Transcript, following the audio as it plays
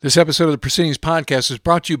This episode of the Proceedings podcast is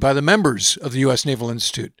brought to you by the members of the U.S. Naval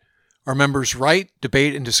Institute. Our members write,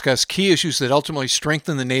 debate, and discuss key issues that ultimately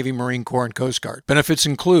strengthen the Navy, Marine Corps, and Coast Guard. Benefits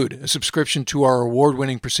include a subscription to our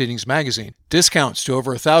award-winning Proceedings magazine, discounts to over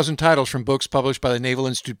 1,000 titles from books published by the Naval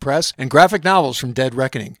Institute Press, and graphic novels from Dead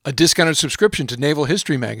Reckoning, a discounted subscription to Naval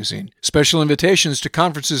History magazine, special invitations to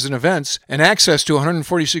conferences and events, and access to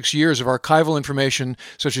 146 years of archival information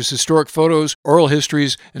such as historic photos, oral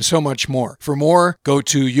histories, and so much more. For more, go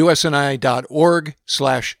to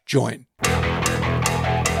usni.org/join.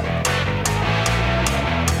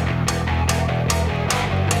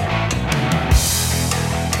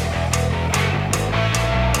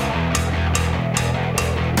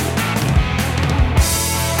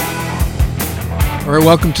 All right,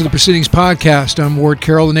 welcome to the Proceedings podcast. I'm Ward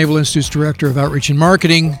Carroll, the Naval Institute's Director of Outreach and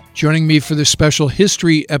Marketing. Joining me for this special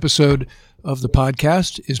history episode of the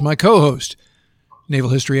podcast is my co-host,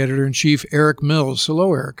 Naval History Editor-in-Chief Eric Mills.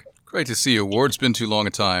 Hello, Eric. Great to see you, Ward. It's been too long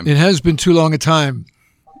a time. It has been too long a time.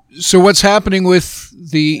 So what's happening with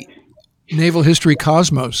the Naval History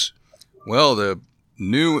Cosmos? Well, the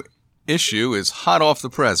new issue is hot off the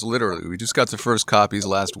press, literally. We just got the first copies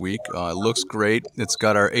last week. It looks great. It's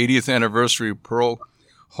got our 80th anniversary Pearl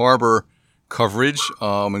Harbor coverage,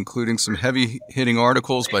 including some heavy-hitting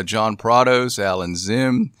articles by John Prados, Alan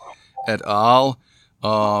Zim, et al.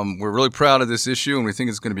 We're really proud of this issue, and we think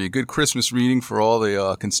it's going to be a good Christmas reading for all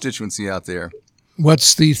the constituency out there.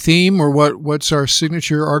 What's the theme, or what's our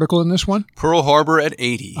signature article in this one? Pearl Harbor at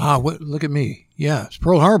 80. Look at me. Yeah, it's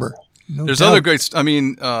Pearl Harbor. No There's doubt. other great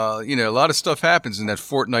a lot of stuff happens in that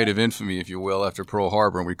fortnight of infamy, if you will, after Pearl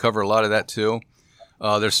Harbor, and we cover a lot of that too.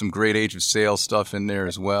 There's some great Age of Sail stuff in there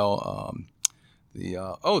as well. The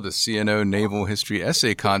CNO Naval History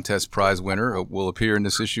Essay Contest prize winner will appear in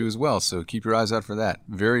this issue as well, so keep your eyes out for that.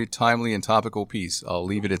 Very timely and topical piece. I'll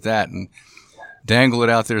leave it at that and dangle it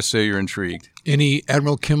out there so you're intrigued. Any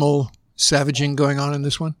Admiral Kimmel savaging going on in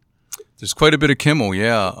this one? There's quite a bit of Kimmel,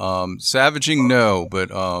 yeah. Savaging, no,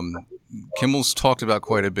 but Kimmel's talked about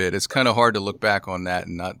quite a bit. It's kind of hard to look back on that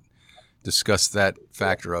and not discuss that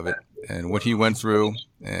factor of it and what he went through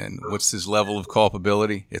and what's his level of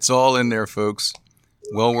culpability. It's all in there, folks.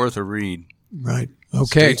 Well worth a read. Right.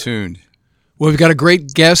 Okay. Stay tuned. Well, we've got a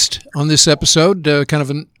great guest on this episode, kind of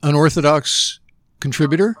an unorthodox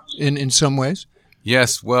contributor in some ways.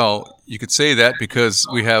 Yes, well, you could say that because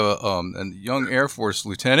we have a young Air Force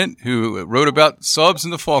lieutenant who wrote about subs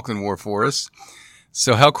in the Falkland War for us.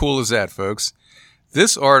 So how cool is that, folks?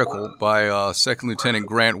 This article by Second Lieutenant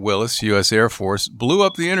Grant Willis, U.S. Air Force, blew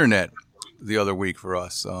up the internet the other week for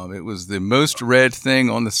us. It was the most read thing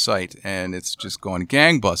on the site, and it's just gone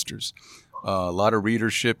gangbusters. A lot of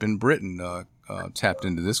readership in Britain tapped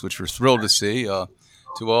into this, which we're thrilled to see. To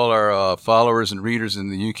all our followers and readers in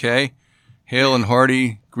the U.K., hail and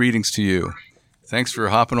hearty greetings to you. Thanks for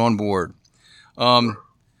hopping on board.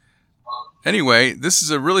 Anyway, this is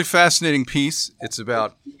a really fascinating piece. It's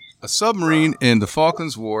about a submarine in the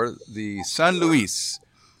Falklands War, the San Luis,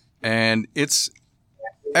 and its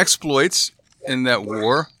exploits in that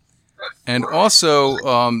war, and also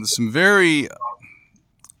some very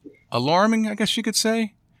alarming, I guess you could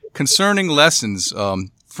say, concerning lessons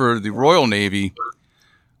for the Royal Navy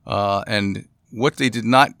and what they did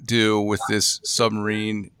not do with this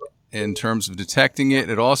submarine in terms of detecting it.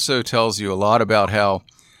 It also tells you a lot about how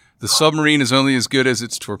the submarine is only as good as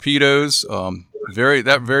its torpedoes.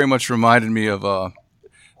 That very much reminded me of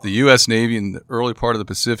the U.S. Navy in the early part of the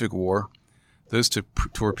Pacific War. Those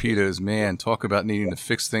torpedoes, man, talk about needing to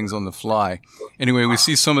fix things on the fly. Anyway, we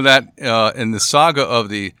see some of that in the saga of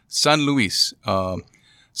the San Luis.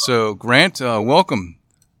 So, Grant, welcome.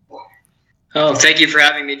 Oh, thank you for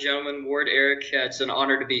having me, gentlemen. Ward, Eric, it's an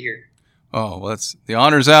honor to be here. Oh, well, the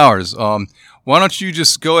honor's ours. Why don't you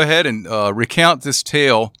just go ahead and recount this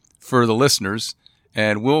tale for the listeners,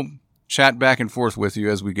 and we'll chat back and forth with you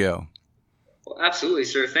as we go. Well, absolutely,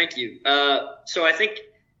 sir. Thank you. So I think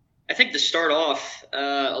to start off,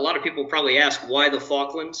 a lot of people probably ask why the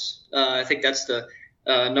Falklands. I think that's the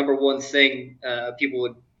number one thing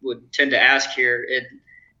people would tend to ask here.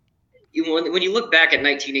 When you look back at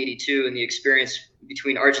 1982 and the experience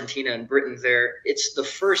between Argentina and Britain there, it's the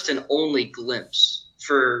first and only glimpse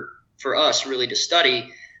for us really to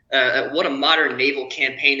study at what a modern naval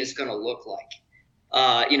campaign is going to look like.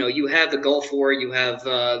 You have the Gulf War, you have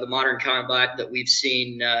the modern combat that we've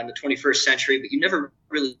seen in the 21st century, but you never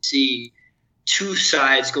really see two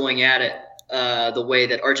sides going at it the way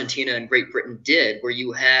that Argentina and Great Britain did, where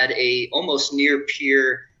you had a almost near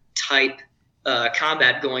peer type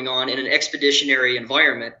combat going on in an expeditionary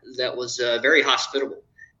environment that was very hospitable.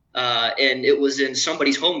 And it was in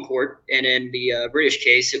somebody's home court. And in the British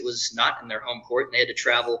case, it was not in their home court, and they had to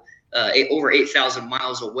travel over 8,000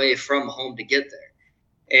 miles away from home to get there.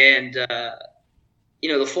 And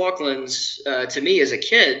the Falklands, to me as a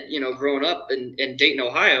kid, growing up in Dayton,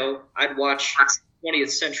 Ohio, I'd watch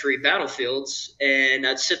 20th century battlefields, and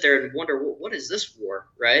I'd sit there and wonder, what is this war,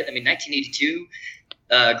 right? I mean, 1982,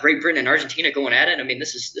 Great Britain and Argentina going at it. I mean,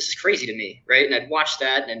 this is crazy to me, right? And I'd watch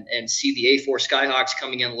that and see the A4 Skyhawks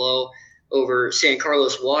coming in low over San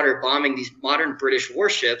Carlos water, bombing these modern British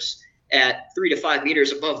warships at 3 to 5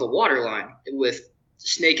 meters above the waterline with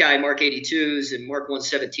Snake Eye Mark 82s and Mark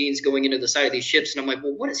 117s going into the side of these ships. And I'm like,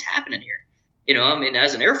 well, what is happening here? I mean,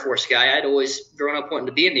 as an Air Force guy, I'd always grown up wanting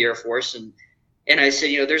to be in the Air Force. And I said,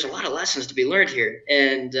 there's a lot of lessons to be learned here.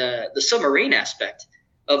 And the submarine aspect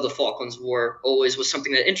of the Falklands War always was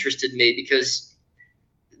something that interested me, because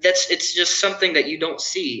it's just something that you don't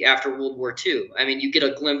see after World War II. I mean, you get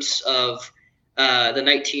a glimpse of the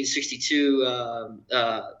 1962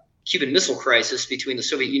 Cuban Missile Crisis between the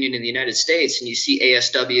Soviet Union and the United States, and you see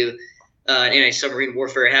ASW, anti-submarine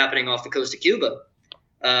warfare happening off the coast of Cuba,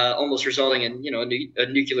 almost resulting in a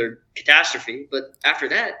nuclear catastrophe. But after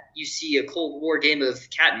that, you see a Cold War game of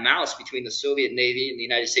cat and mouse between the Soviet Navy and the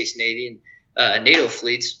United States Navy and NATO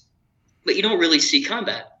fleets, but you don't really see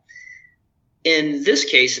combat. In this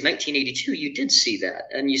case, in 1982, you did see that,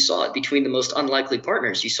 and you saw it between the most unlikely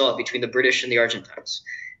partners. You saw it between the British and the Argentines.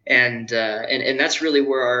 And that's really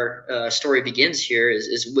where our story begins here,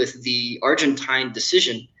 is with the Argentine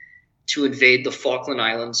decision to invade the Falkland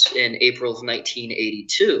Islands in April of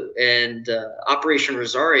 1982. And Operation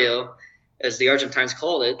Rosario, as the Argentines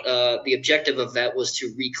called it, the objective of that was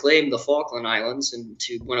to reclaim the Falkland Islands, and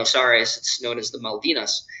to Buenos Aires, it's known as the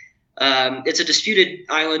Malvinas. It's a disputed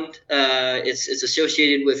island. It's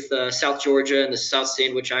associated with South Georgia and the South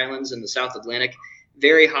Sandwich Islands and the South Atlantic.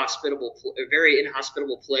 Very inhospitable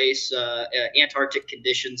place, Antarctic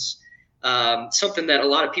conditions, something that a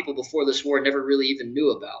lot of people before this war never really even knew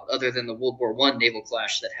about, other than the World War I naval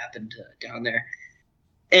clash that happened down there.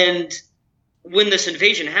 And when this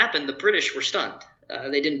invasion happened, the British were stunned.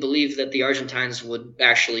 They didn't believe that the Argentines would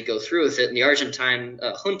actually go through with it. And the Argentine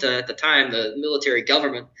junta at the time, the military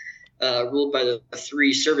government, ruled by the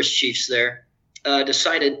three service chiefs there,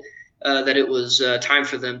 decided that it was time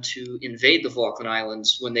for them to invade the Falkland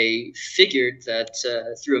Islands, when they figured that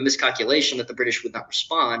through a miscalculation that the British would not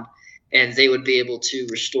respond, and they would be able to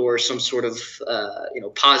restore some sort of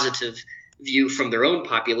positive view from their own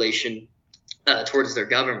population towards their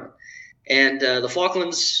government. And the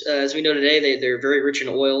Falklands, as we know today, they're very rich in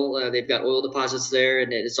oil. They've got oil deposits there,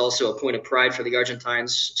 and it's also a point of pride for the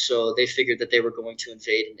Argentines. So they figured that they were going to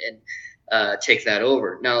invade and take that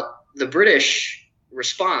over. Now, the British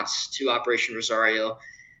response to Operation Rosario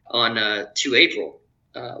on 2 April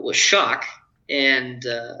was shock, and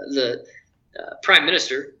the Prime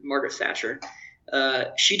Minister, Margaret Thatcher,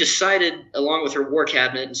 she decided, along with her war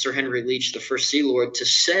cabinet and Sir Henry Leach, the first Sea Lord, to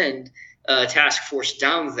send a task force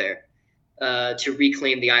down there to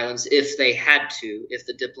reclaim the islands if they had to, if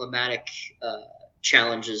the diplomatic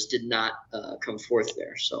challenges did not come forth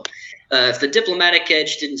there. So if the diplomatic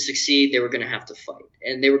edge didn't succeed, they were going to have to fight,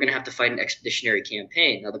 and they were going to have to fight an expeditionary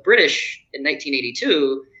campaign. Now, the British in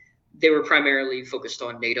 1982, they were primarily focused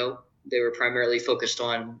on NATO. They were primarily focused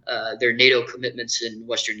on their NATO commitments in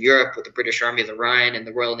Western Europe with the British Army of the Rhine and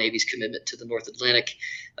the Royal Navy's commitment to the North Atlantic,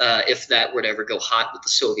 if that would ever go hot with the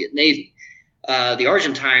Soviet Navy. The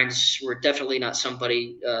Argentines were definitely not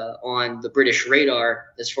somebody on the British radar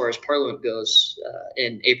as far as Parliament goes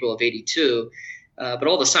in April of 82, but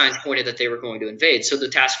all the signs pointed that they were going to invade. So the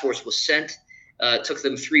task force was sent. It took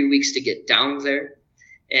them 3 weeks to get down there,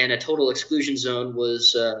 and a total exclusion zone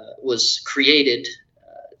was created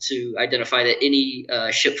to identify that any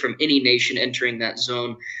ship from any nation entering that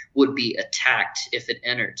zone would be attacked if it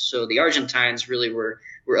entered. So the Argentines really were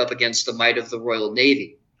up against the might of the Royal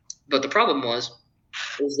Navy. But the problem was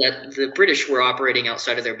that the British were operating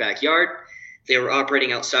outside of their backyard. They were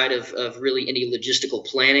operating outside of really any logistical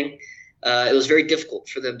planning. It was very difficult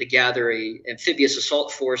for them to gather an amphibious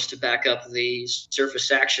assault force to back up the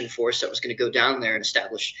surface action force that was going to go down there and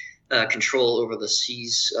establish control over the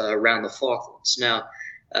seas around the Falklands. Now,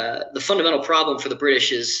 the fundamental problem for the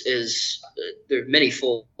British is they're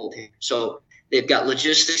many-fold here. So they've got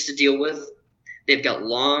logistics to deal with. They've got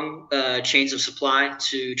long chains of supply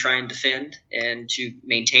to try and defend and to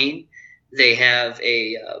maintain. They have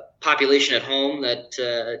a population at home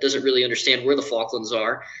that doesn't really understand where the Falklands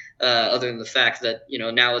are, other than the fact that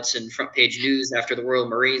now it's in front page news after the Royal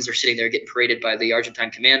Marines are sitting there getting paraded by the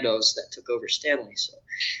Argentine commandos that took over Stanley. So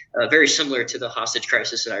very similar to the hostage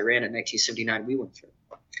crisis in Iran in 1979 we went through.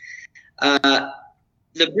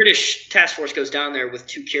 The British task force goes down there with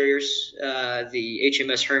 2 carriers, the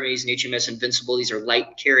HMS Hermes and HMS Invincible. These are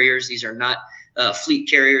light carriers. These are not fleet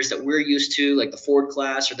carriers that we're used to, like the Ford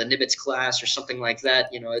class or the Nimitz class or something like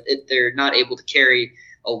that. They're not able to carry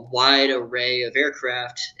a wide array of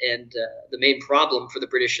aircraft. And the main problem for the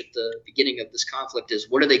British at the beginning of this conflict is,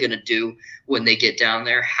 what are they going to do when they get down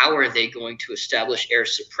there? How are they going to establish air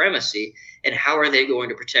supremacy? And how are they going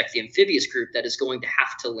to protect the amphibious group that is going to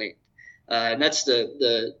have to land? And that's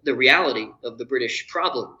the reality of the British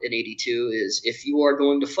problem in 82 is, if you are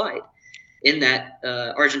going to fight in that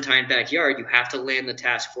Argentine backyard, you have to land the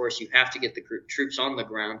task force, you have to get the troops on the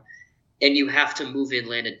ground, and you have to move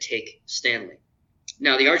inland and take Stanley.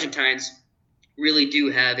 Now, the Argentines really do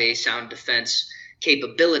have a sound defense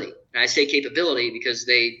capability. And I say capability because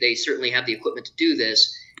they certainly have the equipment to do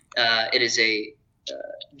this. It is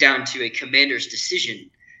down to a commander's decision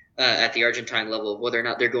at the Argentine level of whether or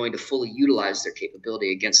not they're going to fully utilize their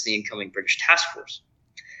capability against the incoming British task force.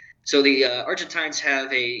 So the Argentines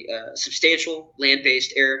have a substantial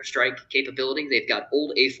land-based air strike capability. They've got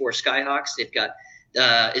old A4 Skyhawks. They've got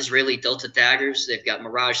Israeli Delta Daggers. They've got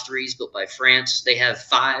Mirage 3s built by France. They have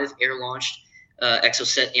 5 air-launched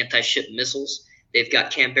Exocet anti-ship missiles. They've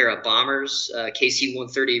got Canberra bombers,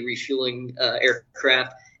 KC-130 refueling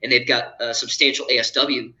aircraft, and they've got substantial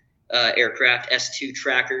ASW aircraft, S2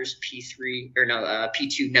 trackers, P2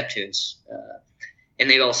 Neptunes. And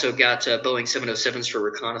they've also got Boeing 707s for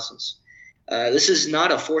reconnaissance. This is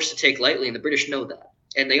not a force to take lightly, and the British know that.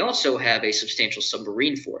 And they also have a substantial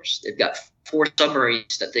submarine force. They've got 4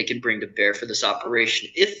 submarines that they can bring to bear for this operation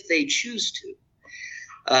if they choose to.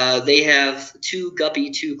 They have 2 Guppy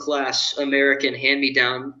 2 class American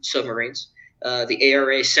hand-me-down submarines. The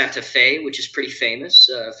ARA Santa Fe, which is pretty famous.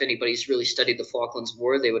 If anybody's really studied the Falklands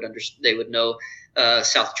War, they would know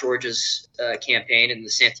South Georgia's campaign and the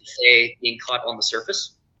Santa Fe being caught on the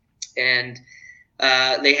surface. And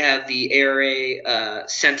they have the ARA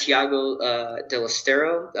Santiago del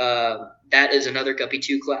Estero. That is another Guppy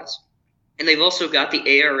 2 class. And they've also got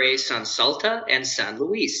the ARA San Salta and San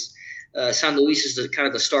Luis. San Luis is kind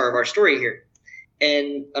of the star of our story here.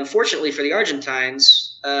 And unfortunately for the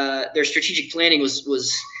Argentines, their strategic planning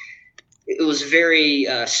was very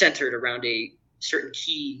centered around a certain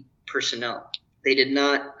key personnel. They did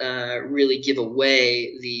not really give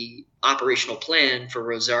away the operational plan for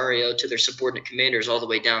Rosario to their subordinate commanders all the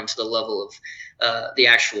way down to the level of the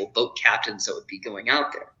actual boat captains that would be going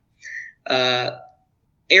out there.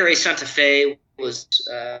 ARA Santa Fe was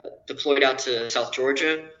deployed out to South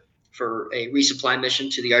Georgia for a resupply mission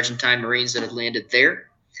to the Argentine Marines that had landed there.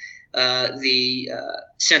 The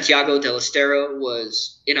Santiago del Estero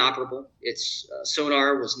was inoperable. Its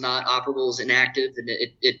sonar was not operable, it was inactive, and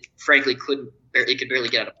it frankly could barely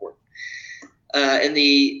get out of port. And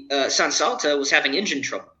the San Salta was having engine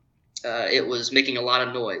trouble. It was making a lot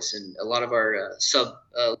of noise, and a lot of our sub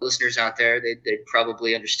listeners out there, they'd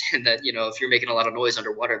probably understand that, if you're making a lot of noise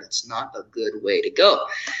underwater, that's not a good way to go.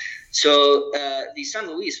 So the San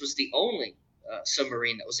Luis was the only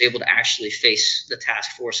submarine that was able to actually face the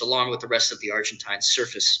task force along with the rest of the Argentine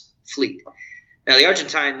surface fleet. Now, the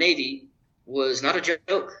Argentine Navy was not a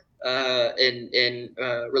joke in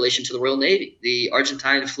relation to the Royal Navy. The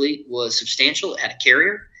Argentine fleet was substantial. It had a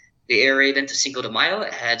carrier, the ARA Veinticinco de Mayo.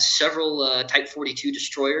 It had several Type 42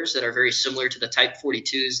 destroyers that are very similar to the Type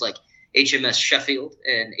 42s like HMS Sheffield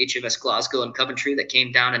and HMS Glasgow and Coventry that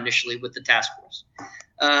came down initially with the task force.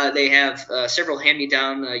 They have several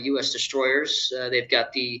hand-me-down U.S. destroyers. They've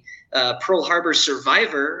got the Pearl Harbor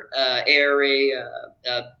Survivor ARA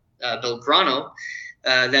Belgrano.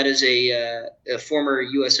 That is a former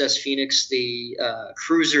USS Phoenix, the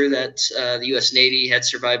cruiser that the U.S. Navy had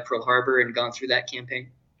survived Pearl Harbor and gone through that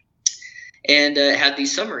campaign, and had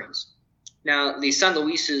these submarines. Now, the San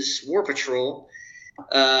Luis's war patrol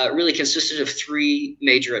really consisted of 3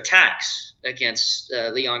 major attacks against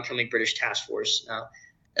the oncoming British task force. Now,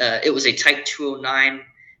 it was a Type 209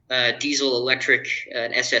 diesel electric,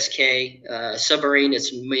 an SSK submarine.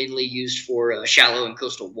 It's mainly used for shallow and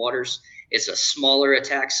coastal waters. It's a smaller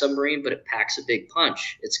attack submarine, but it packs a big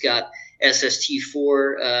punch. It's got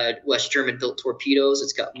SST-4 West German-built torpedoes.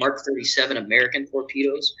 It's got Mark 37 American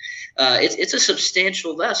torpedoes. It's a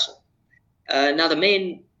substantial vessel. Now, the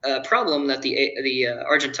main problem that the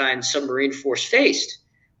Argentine submarine force faced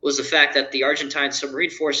was the fact that the Argentine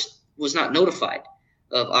submarine force was not notified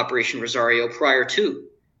of Operation Rosario prior to.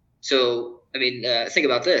 So, I mean, think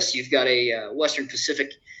about this. You've got a Western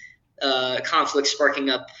Pacific conflict sparking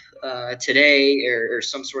up today, or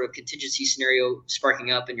some sort of contingency scenario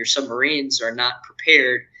sparking up, and your submarines are not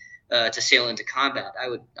prepared to sail into combat. I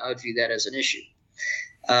would view that as an issue.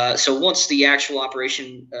 So once the actual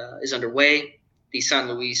operation is underway, the San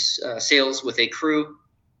Luis sails with a crew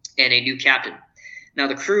and a new captain. Now,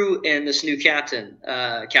 the crew and this new captain,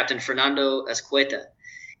 Captain Fernando Escueta,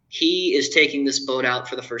 he is taking this boat out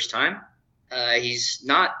for the first time. He's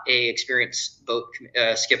not a experienced boat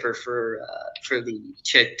skipper for the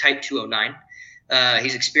Type 209.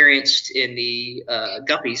 He's experienced in the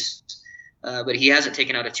guppies, but he hasn't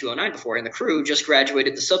taken out a 209 before. And the crew just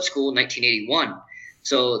graduated the sub school in 1981.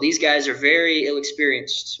 So these guys are very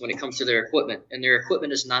ill-experienced when it comes to their equipment, and their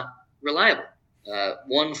equipment is not reliable.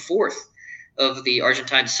 1/4 of the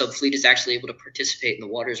Argentine subfleet is actually able to participate in the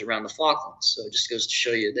waters around the Falklands. So it just goes to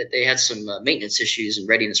show you that they had some maintenance issues and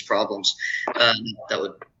readiness problems that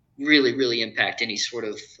would really, really impact any sort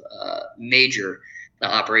of major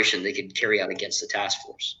operation they could carry out against the task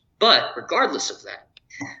force. But regardless of that,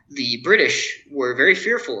 the British were very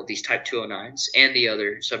fearful of these Type 209s and the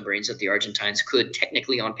other submarines that the Argentines could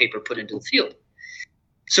technically on paper put into the field.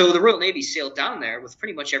 So the Royal Navy sailed down there with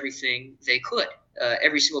pretty much everything they could.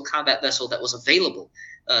 Every single combat vessel that was available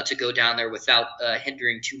to go down there without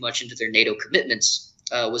hindering too much into their NATO commitments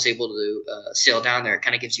was able to sail down there. It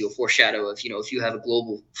kind of gives you a foreshadow of, if you have a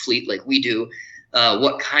global fleet like we do,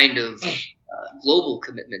 what kind of global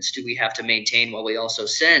commitments do we have to maintain while we also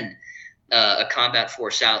send a combat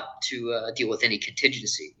force out to deal with any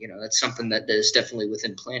contingency. That's something that is definitely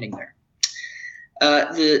within planning there.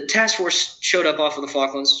 The task force showed up off of the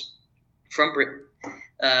Falklands from Britain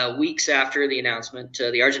weeks after the announcement.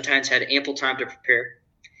 The Argentines had ample time to prepare,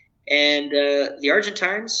 and the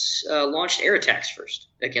Argentines launched air attacks first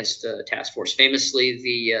against the task force. Famously,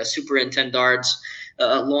 the Superintendards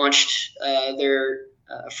launched their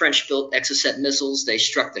French-built Exocet missiles. They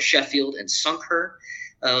struck the Sheffield and sunk her.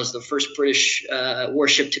 It was the first British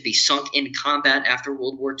warship to be sunk in combat after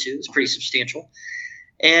World War II. It's pretty substantial.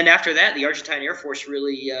 And after that, the Argentine Air Force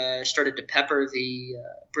really started to pepper the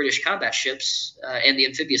British combat ships and the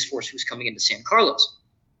amphibious force who was coming into San Carlos.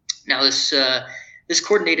 Now, this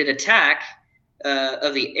coordinated attack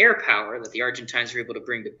of the air power that the Argentines were able to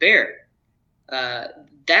bring to bear,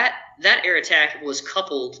 that air attack was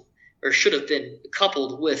coupled, or should have been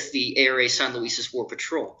coupled, with the ARA San Luis's war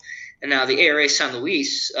patrol. And now the ARA San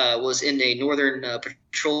Luis was in a northern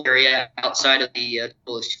patrol area outside of the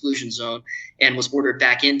exclusion zone and was ordered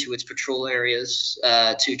back into its patrol areas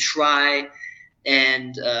to try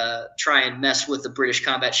and mess with the British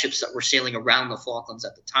combat ships that were sailing around the Falklands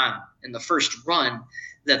at the time. And the first run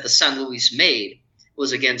that the San Luis made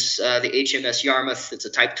was against the HMS Yarmouth. It's a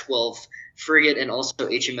Type 12 frigate, and also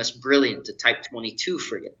HMS Brilliant, a Type 22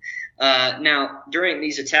 frigate. Now, during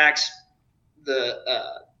these attacks, the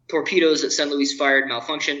torpedoes that San Luis fired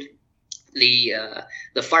malfunctioned.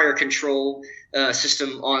 The fire control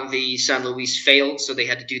system on the San Luis failed, so they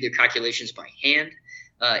had to do their calculations by hand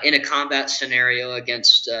in a combat scenario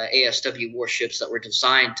against ASW warships that were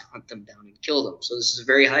designed to hunt them down and kill them. So this is a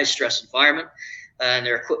very high-stress environment, and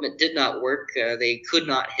their equipment did not work. They could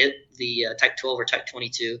not hit the Type 12 or Type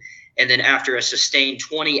 22, and then after a sustained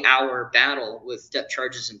 20-hour battle with depth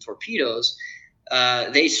charges and torpedoes,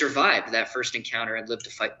 they survived that first encounter and lived to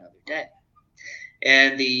fight another day.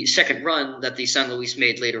 And the second run that the San Luis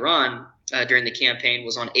made later on during the campaign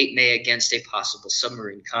was on 8 May against a possible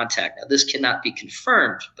submarine contact. Now, this cannot be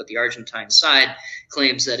confirmed, but the Argentine side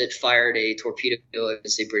claims that it fired a torpedo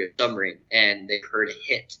against a British submarine, and they heard a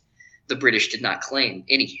hit. The British did not claim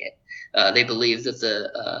any hit. They believe that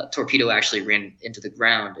the torpedo actually ran into the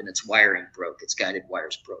ground and its wiring broke. Its guided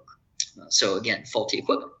wires broke. So again, faulty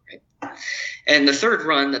equipment, right? And the third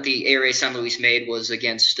run that the ARA San Luis made was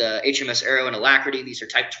against HMS Arrow and Alacrity. These are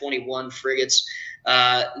Type 21 frigates.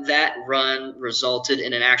 That run resulted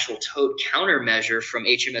in an actual towed countermeasure from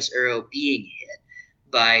HMS Arrow being hit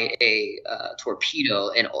by a torpedo,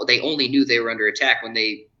 and they only knew they were under attack when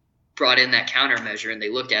they brought in that countermeasure, and they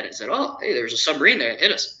looked at it and said, "Oh, hey, there's a submarine there that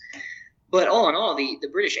hit us." But all in all, the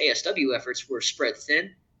British ASW efforts were spread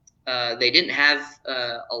thin. They didn't have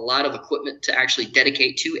a lot of equipment to actually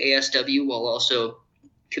dedicate to ASW while also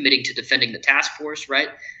committing to defending the task force, right?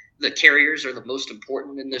 The carriers are the most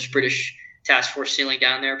important in this British task force sailing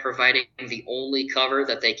down there, providing the only cover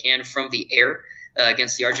that they can from the air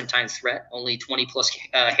against the Argentine threat. Only 20-plus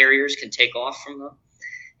Harriers can take off from them.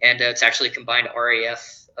 And it's actually a combined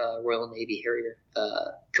RAF Royal Navy Harrier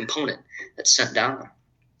component that's sent down there.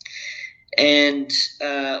 And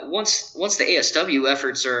once the ASW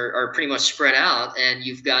efforts are pretty much spread out, and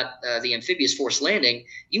you've got the amphibious force landing,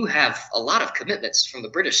 you have a lot of commitments from the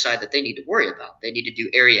British side that they need to worry about. They need to do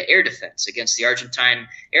area air defense against the Argentine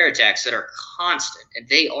air attacks that are constant, and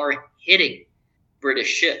they are hitting British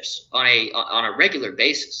ships on a regular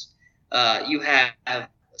basis. you have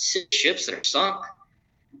 6 ships that are sunk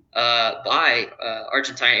by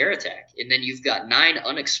Argentine air attack, and then you've got 9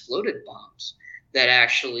 unexploded bombs that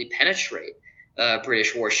actually penetrate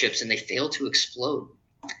British warships, and they fail to explode.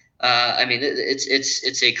 I mean,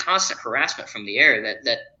 it's a constant harassment from the air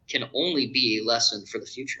that can only be a lesson for the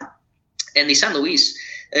future. And the San Luis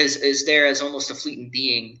is there as almost a fleet in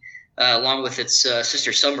being, along with its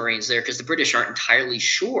sister submarines there, because the British aren't entirely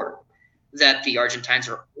sure that the Argentines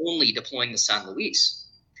are only deploying the San Luis.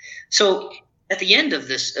 So at the end of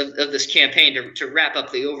this campaign, to wrap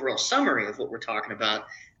up the overall summary of what we're talking about,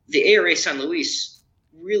 the ARA San Luis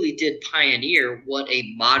really did pioneer what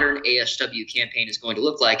a modern ASW campaign is going to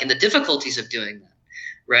look like, and the difficulties of doing that,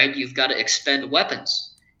 right? You've got to expend weapons.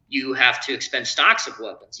 You have to expend stocks of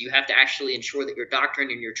weapons. You have to actually ensure that your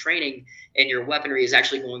doctrine and your training and your weaponry is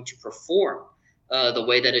actually going to perform the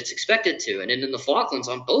way that it's expected to. And in the Falklands,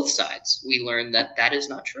 on both sides, we learned that that is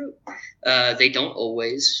not true. They don't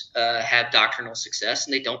always have doctrinal success,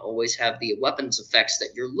 and they don't always have the weapons effects that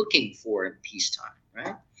you're looking for in peacetime,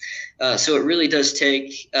 right? So it really does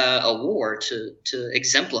take a war to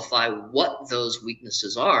exemplify what those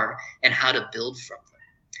weaknesses are and how to build from them.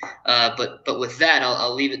 But with that,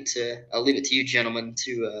 I'll leave it to you, gentlemen,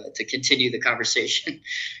 to continue the conversation.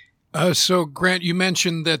 So, Grant, you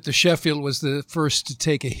mentioned that the Sheffield was the first to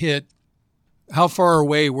take a hit. How far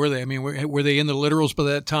away were they? I mean, were they in the littorals by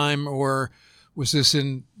that time, or was this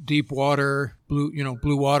in deep water,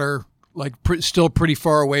 blue water, like still pretty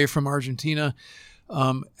far away from Argentina?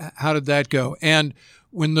 How did that go? And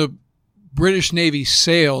when the British Navy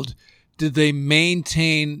sailed, did they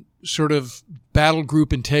maintain sort of battle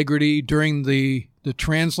group integrity during the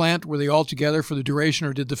translant? Were they all together for the duration,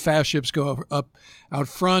 or did the fast ships go up out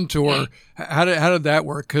front, or how did that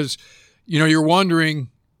work? Because you're wondering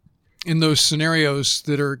in those scenarios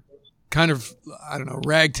that are kind of, I don't know,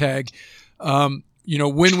 ragtag.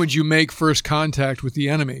 When would you make first contact with the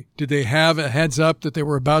enemy? Did they have a heads up that they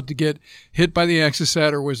were about to get hit by the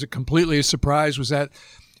Exocet, or was it completely a surprise? Was that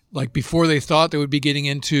like before they thought they would be getting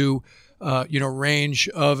into range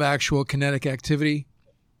of actual kinetic activity?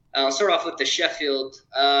 I'll start off with the Sheffield.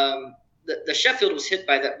 The Sheffield was hit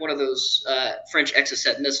by one of those French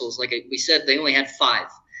Exocet missiles. Like we said, they only had 5.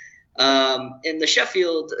 And the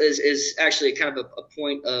Sheffield is actually kind of a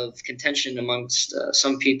point of contention amongst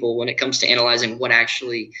some people when it comes to analyzing what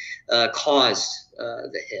actually caused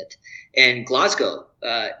the hit. And Glasgow,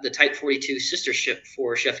 the Type 42 sister ship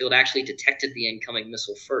for Sheffield, actually detected the incoming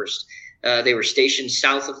missile first. They were stationed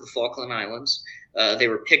south of the Falkland Islands. They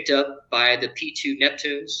were picked up by the P-2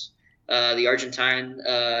 Neptunes. The Argentine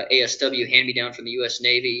ASW hand-me-down from the U.S.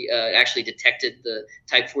 Navy actually detected the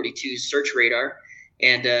Type 42's search radar,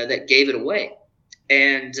 and that gave it away.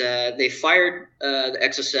 And they fired the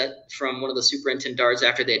Exocet from one of the Superintendards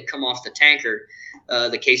after they had come off the tanker,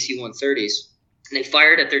 the KC-130s. And they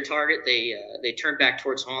fired at their target. They turned back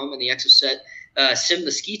towards home, and the Exocet skimmed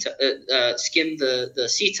the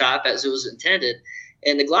sea top as it was intended.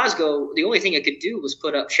 And the Glasgow, the only thing it could do was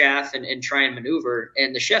put up chaff and try and maneuver.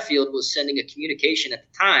 And the Sheffield was sending a communication at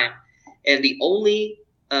the time. And the only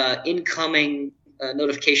incoming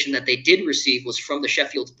notification that they did receive was from the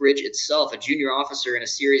Sheffield's bridge itself. A junior officer and a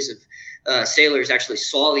series of sailors actually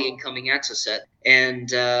saw the incoming Exocet. And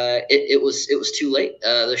it was too late.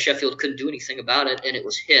 The Sheffield couldn't do anything about it, and it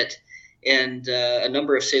was hit. And a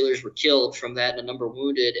number of sailors were killed from that, and a number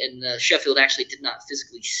wounded. And the Sheffield actually did not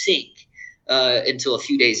physically sink until a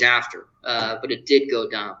few days after, but it did go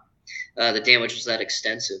down. The damage was that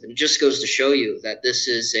extensive. And it just goes to show you that this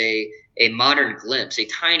is a modern glimpse, a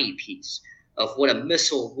tiny piece of what a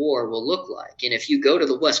missile war will look like. And if you go to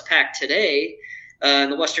the Westpac today in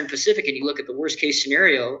the Western Pacific and you look at the worst case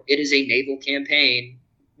scenario, it is a naval campaign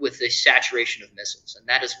with a saturation of missiles. And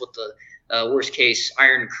that is what the worst case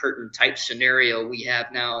Iron Curtain type scenario we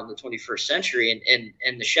have now in the 21st century.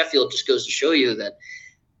 And the Sheffield just goes to show you that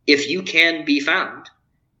if you can be found,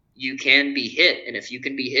 you can be hit. And if you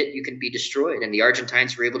can be hit, you can be destroyed. And the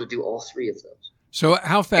Argentines were able to do all 3 of those. So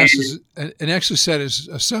how fast is an Exocet is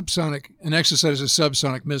a subsonic? An Exocet is a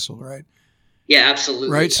subsonic missile, right? Yeah, absolutely.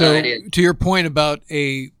 Right. So to your point about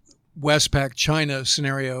a Westpac China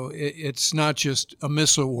scenario, it's not just a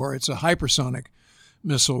missile war; it's a hypersonic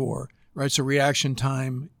missile war, right? So reaction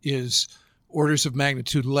time is orders of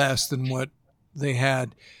magnitude less than what they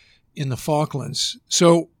had in the Falklands.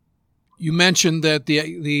 So you mentioned that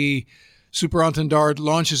the Superintendard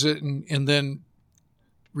launches it and then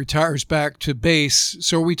retires back to base.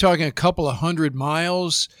 So are we talking a couple of 100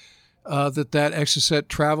 miles that Exocet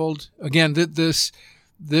traveled? Again, this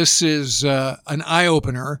is an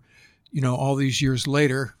eye-opener, all these years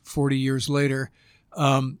later, 40 years later.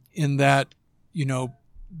 in that,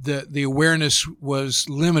 the awareness was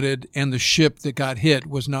limited, and the ship that got hit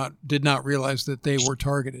did not realize that they were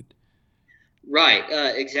targeted. Right,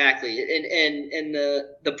 exactly. And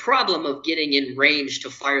the problem of getting in range to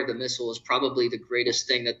fire the missile is probably the greatest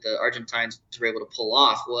thing that the Argentines were able to pull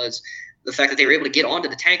off, was the fact that they were able to get onto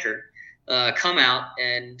the tanker, come out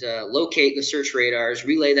and locate the search radars,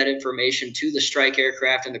 relay that information to the strike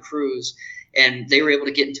aircraft and the crews, and they were able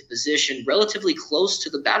to get into position relatively close to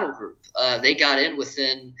the battle group. They got in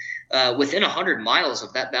within 100 miles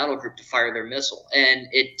of that battle group to fire their missile, and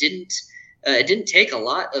it didn't take a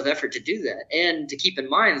lot of effort to do that. And to keep in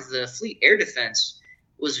mind, the fleet air defense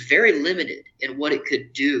was very limited in what it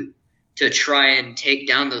could do to try and take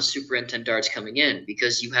down those superintendents coming in,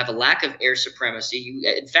 because you have a lack of air supremacy.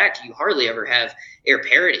 In fact, you hardly ever have air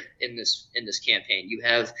parity in this campaign. You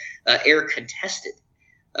have air contested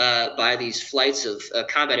by these flights of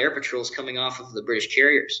combat air patrols coming off of the British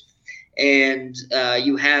carriers. And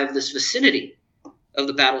you have this vicinity of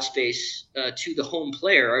the battle space to the home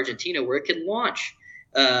player, Argentina, where it can launch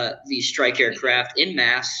these strike aircraft in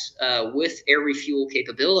mass with air refuel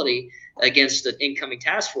capability against the incoming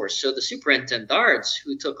task force. So the superintendents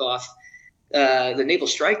who took off, the naval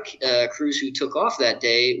strike crews who took off that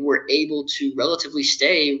day, were able to relatively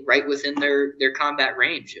stay right within their combat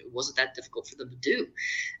range. It wasn't that difficult for them to do.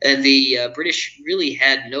 And the British really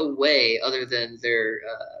had no way other than their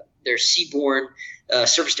seaborne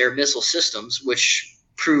surface-to-air missile systems, which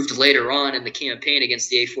proved later on in the campaign against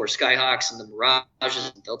the A-4 Skyhawks and the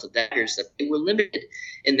Mirages and Delta Daggers that they were limited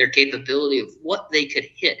in their capability of what they could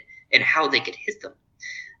hit and how they could hit them.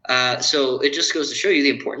 So it just goes to show you the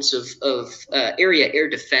importance of area air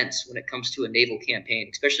defense when it comes to a naval campaign,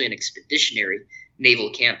 especially an expeditionary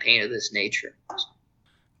naval campaign of this nature.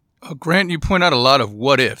 Grant, you point out a lot of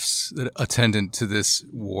what-ifs that attendant to this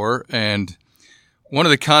war, and one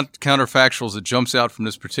of the counterfactuals that jumps out from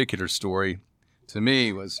this particular story to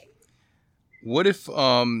me was, what if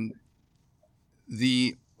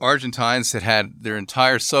the Argentines had their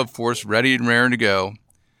entire sub-force ready and raring to go,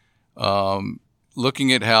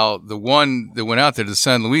 looking at how the one that went out there, the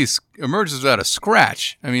San Luis, emerges without a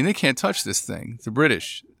scratch. I mean, they can't touch this thing, the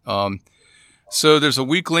British. So there's a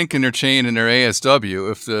weak link in their chain in their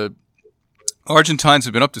ASW. If the Argentines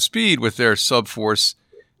had been up to speed with their sub-force,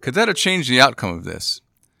 could that have changed the outcome of this?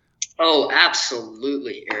 Oh,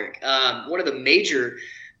 absolutely, Eric. One of the major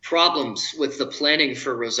problems with the planning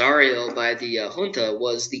for Rosario by the junta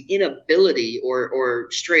was the inability or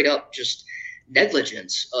straight up just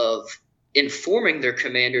negligence of informing their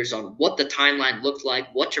commanders on what the timeline looked like,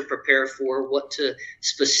 what to prepare for, what to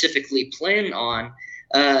specifically plan on.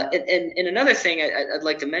 And another thing I'd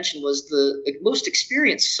like to mention was the most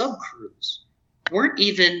experienced subcrews weren't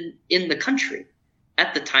even in the country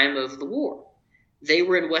at the time of the war. They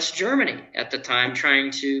were in West Germany at the time,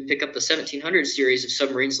 trying to pick up the 1700 series of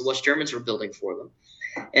submarines the West Germans were building for them.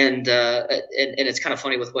 And it's kind of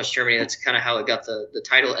funny with West Germany. That's kind of how it got the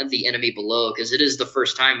title "And the Enemy Below," because it is the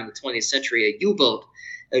first time in the 20th century a U-boat,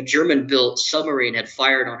 a German-built submarine, had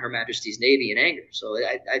fired on Her Majesty's Navy in anger. So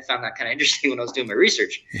I found that kind of interesting when I was doing my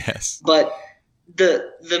research. Yes. But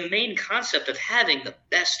the main concept of having the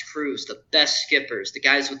best crews, the best skippers, the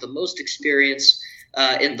guys with the most experience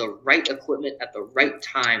in the right equipment at the right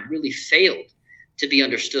time really failed to be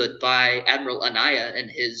understood by Admiral Anaya and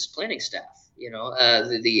his planning staff.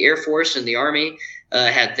 The Air Force and the Army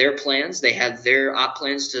had their plans. They had their op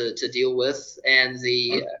plans to deal with, and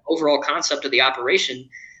the overall concept of the operation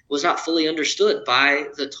was not fully understood by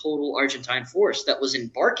the total Argentine force that was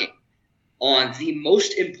embarking on the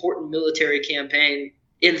most important military campaign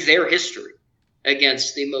in their history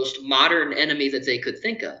against the most modern enemy that they could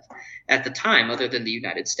think of at the time, other than the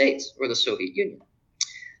United States or the Soviet Union.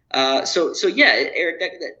 So yeah, Eric,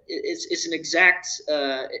 it's an exact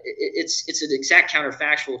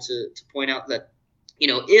counterfactual to point out that,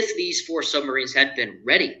 if these four submarines had been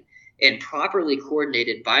ready and properly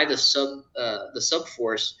coordinated by the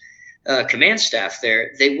subforce command staff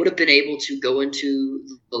there, they would have been able to go into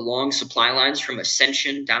the long supply lines from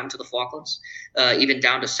Ascension down to the Falklands, even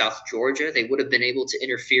down to South Georgia. They would have been able to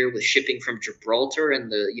interfere with shipping from Gibraltar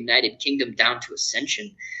and the United Kingdom down to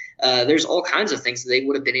Ascension. There's all kinds of things that they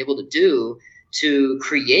would have been able to do to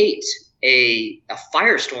create a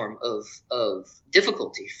firestorm of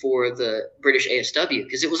difficulty for the British ASW,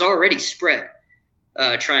 because it was already spread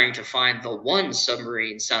trying to find the one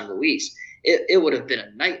submarine, San Luis. It would have been a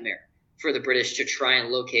nightmare for the British to try and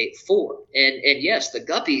locate four. And yes, the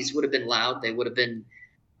Guppies would have been loud. They would have been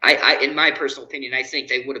in my personal opinion, I think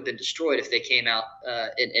they would have been destroyed if they came out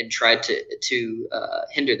and tried to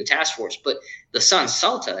hinder the task force. But the San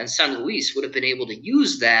Salta and San Luis would have been able to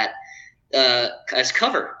use that as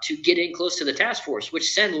cover to get in close to the task force,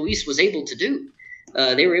 which San Luis was able to do.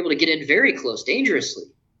 They were able to get in very close, dangerously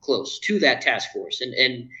close to that task force.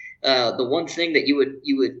 And the one thing that you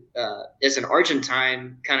would as an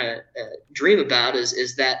Argentine kind of dream about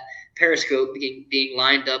is that periscope being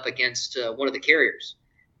lined up against one of the carriers,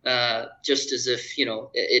 just as if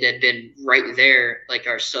it had been right there, like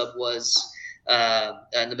our sub was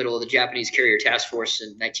in the middle of the Japanese carrier task force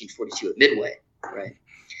in 1942 at Midway, right?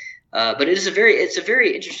 But it's a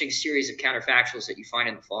very interesting series of counterfactuals that you find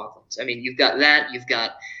in the Falklands. I mean, you've got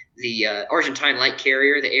the Argentine light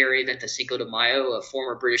carrier, the ARA 25 de Mayo, a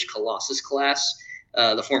former British Colossus class,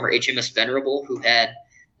 the former HMS Venerable, who had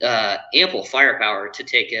ample firepower to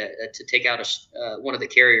take out one of the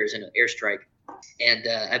carriers in an airstrike, and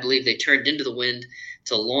I believe they turned into the wind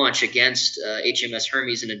to launch against HMS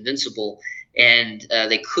Hermes and Invincible, and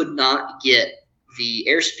they could not get the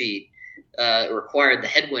airspeed required, the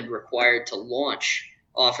headwind required to launch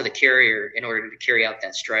off of the carrier in order to carry out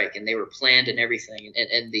that strike. And they were planned and everything.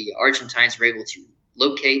 And the Argentines were able to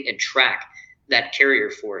locate and track that carrier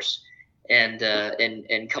force and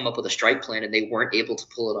come up with a strike plan, and they weren't able to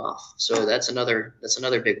pull it off. So that's another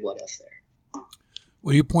big what if there.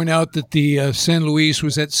 Well, you point out that the San Luis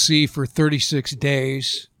was at sea for 36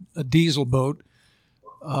 days, a diesel boat.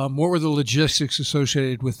 What were the logistics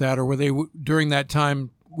associated with that, or were they during that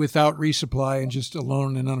time without resupply and just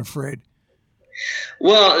alone and unafraid?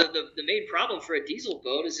 Well, the main problem for a diesel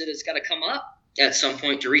boat is that it's got to come up at some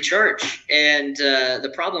point to recharge. And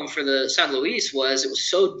the problem for the San Luis was it was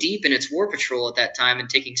so deep in its war patrol at that time and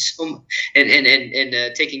taking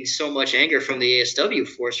taking so much anger from the ASW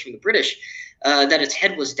force, from the British, that its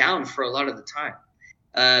head was down for a lot of the time.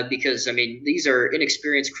 Because, I mean, these are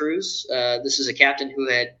inexperienced crews. This is a captain who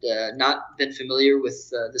had not been familiar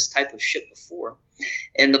with this type of ship before.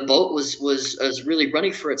 And the boat was really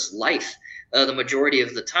running for its life the majority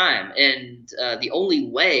of the time. And the only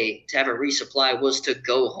way to have a resupply was to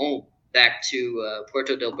go home back to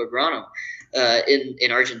Puerto del Belgrano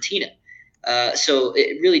in Argentina. So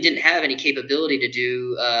it really didn't have any capability to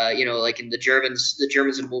do, like in the Germans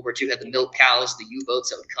in World War II had the milk cows, the U-boats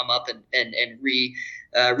that would come up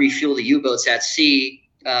and refuel the U-boats at sea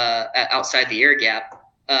outside the air gap.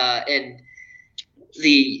 And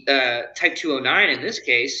the Type 209 in this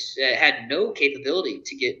case had no capability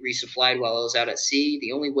to get resupplied while it was out at sea.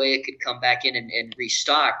 The only way it could come back in and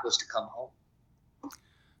restock was to come home.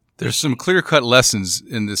 There's some clear-cut lessons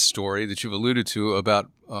in this story that you've alluded to about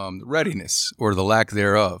readiness or the lack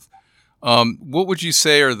thereof. What would you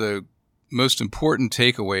say are the most important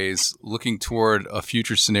takeaways looking toward a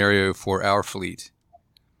future scenario for our fleet?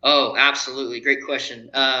 Oh, absolutely. Great question.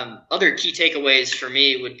 Other key takeaways for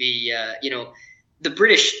me would be, the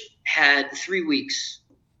British had 3 weeks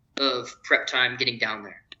of prep time getting down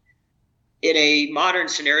there. In a modern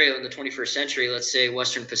scenario in the 21st century, let's say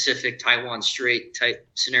Western Pacific, Taiwan Strait type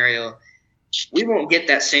scenario, we won't get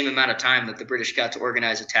that same amount of time that the British got to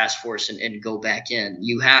organize a task force and go back in.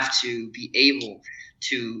 You have to be able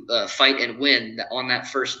to fight and win on that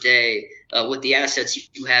first day with the assets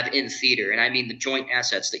you have in theater. And I mean the joint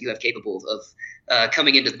assets that you have capable of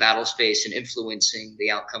coming into the battle space and influencing the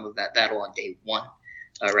outcome of that battle on day one,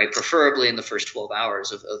 right? Preferably in the first 12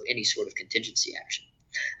 hours of any sort of contingency action.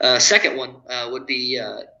 Second one would be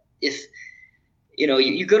if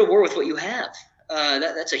you go to war with what you have.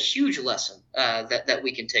 That's a huge lesson that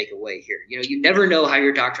we can take away here. You never know how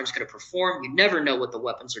your doctrine's going to perform. You never know what the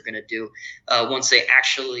weapons are going to do once they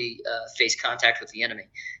actually face contact with the enemy.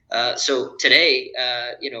 So today,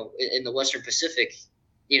 in the Western Pacific,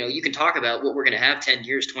 you can talk about what we're going to have 10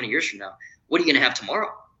 years, 20 years from now. What are you going to have tomorrow?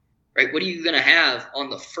 Right? What are you going to have on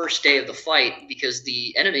the first day of the fight? Because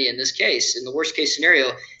the enemy, in this case, in the worst case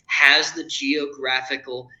scenario, has the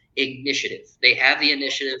geographical initiative. They have the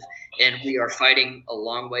initiative, and we are fighting a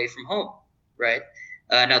long way from home, right?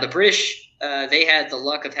 Now, the British, they had the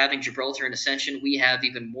luck of having Gibraltar and Ascension. We have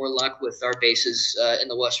even more luck with our bases in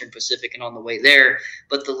the Western Pacific and on the way there.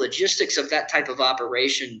 But the logistics of that type of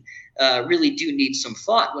operation really do need some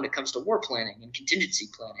thought when it comes to war planning and contingency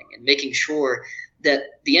planning and making sure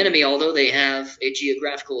that the enemy, although they have a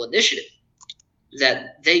geographical initiative,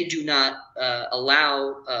 that they do not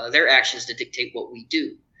allow their actions to dictate what we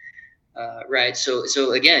do. Right.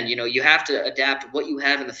 So again, you have to adapt what you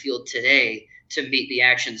have in the field today to meet the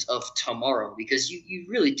actions of tomorrow, because you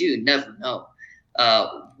really do never know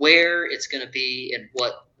where it's going to be and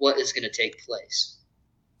what is going to take place.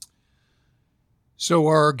 So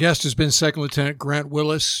our guest has been Second Lieutenant Grant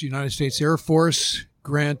Willis, United States Air Force.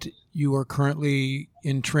 Grant, you are currently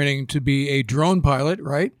in training to be a drone pilot,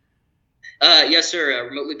 right? Yes, sir.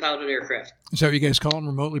 Remotely piloted aircraft. Is that what you guys call them,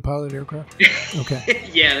 remotely piloted aircraft? Okay.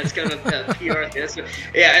 Yeah, that's kind of a PR thing.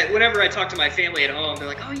 Yeah, whenever I talk to my family at home, they're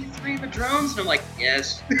like, "Oh, you fly the drones?" And I'm like,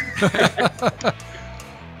 "Yes."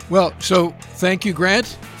 Well, so thank you, Grant,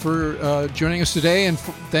 for joining us today, and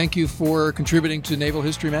thank you for contributing to Naval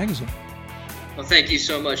History Magazine. Well, thank you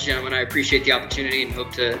so much, gentlemen. I appreciate the opportunity and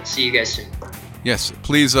hope to see you guys soon. Yes,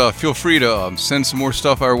 please feel free to send some more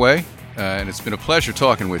stuff our way, and it's been a pleasure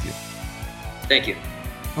talking with you. Thank you.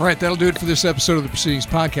 All right, that'll do it for this episode of the Proceedings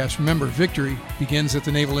podcast. Remember, victory begins at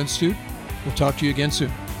the Naval Institute. We'll talk to you again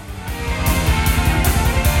soon.